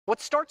What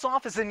starts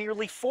off as a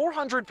nearly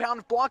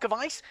 400-pound block of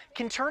ice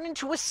can turn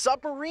into a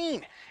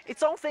submarine.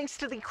 It's all thanks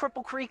to the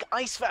Cripple Creek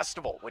Ice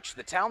Festival, which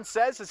the town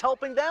says is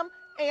helping them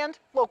and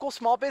local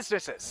small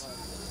businesses.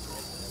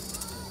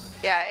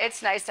 Yeah,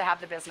 it's nice to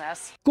have the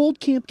business. Gold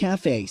Camp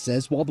Cafe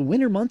says while the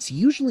winter months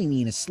usually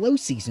mean a slow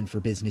season for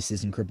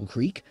businesses in Cripple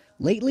Creek,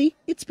 lately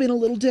it's been a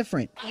little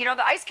different. You know,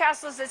 the ice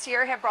castles this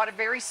year have brought a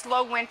very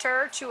slow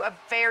winter to a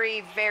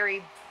very,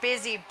 very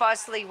busy,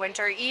 bustly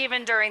winter,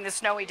 even during the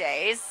snowy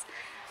days.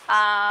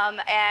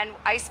 And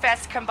Ice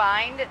Fest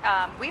combined,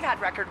 we've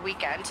had record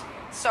weekend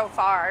so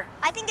far.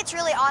 I think it's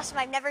really awesome.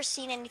 I've never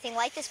seen anything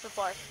like this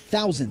before.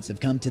 Thousands have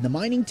come to the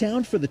mining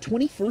town for the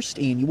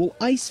 21st annual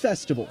Ice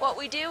Festival. What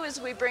we do is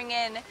we bring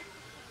in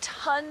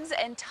tons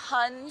and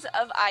tons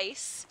of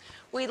ice.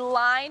 We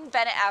line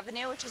Bennett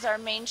Avenue, which is our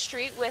main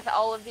street, with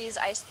all of these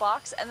ice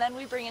blocks, and then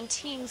we bring in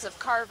teams of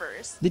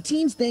carvers. The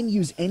teams then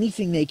use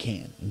anything they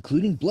can,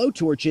 including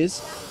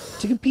blowtorches,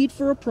 to compete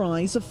for a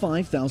prize of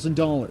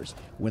 $5,000,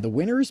 where the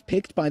winner is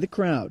picked by the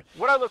crowd.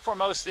 What I look for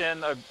most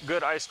in a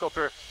good ice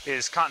sculptor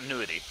is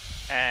continuity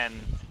and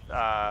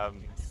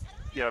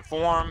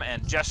form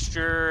and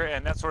gesture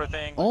and that sort of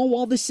thing. All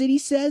while the city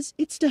says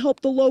it's to help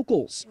the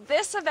locals.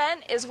 This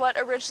event is what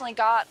originally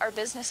got our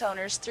business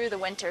owners through the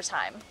winter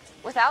time.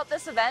 Without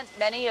this event,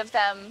 many of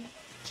them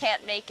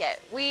can't make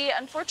it. We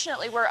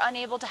unfortunately were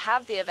unable to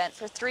have the event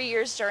for 3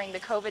 years during the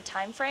COVID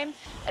timeframe,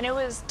 and it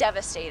was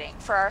devastating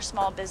for our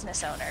small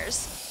business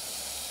owners.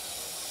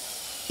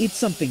 It's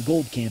something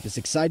Gold Camp is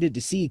excited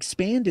to see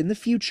expand in the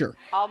future.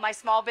 All my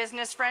small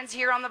business friends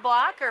here on the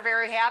block are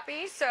very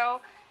happy,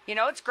 so you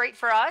know, it's great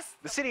for us.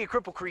 The city of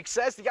Cripple Creek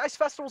says the Ice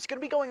Festival is going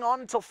to be going on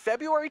until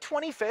February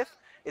 25th.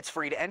 It's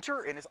free to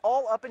enter and is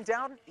all up and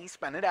down East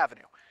Bennett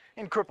Avenue.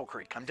 In Cripple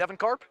Creek, I'm Devin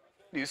Karp,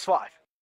 News 5.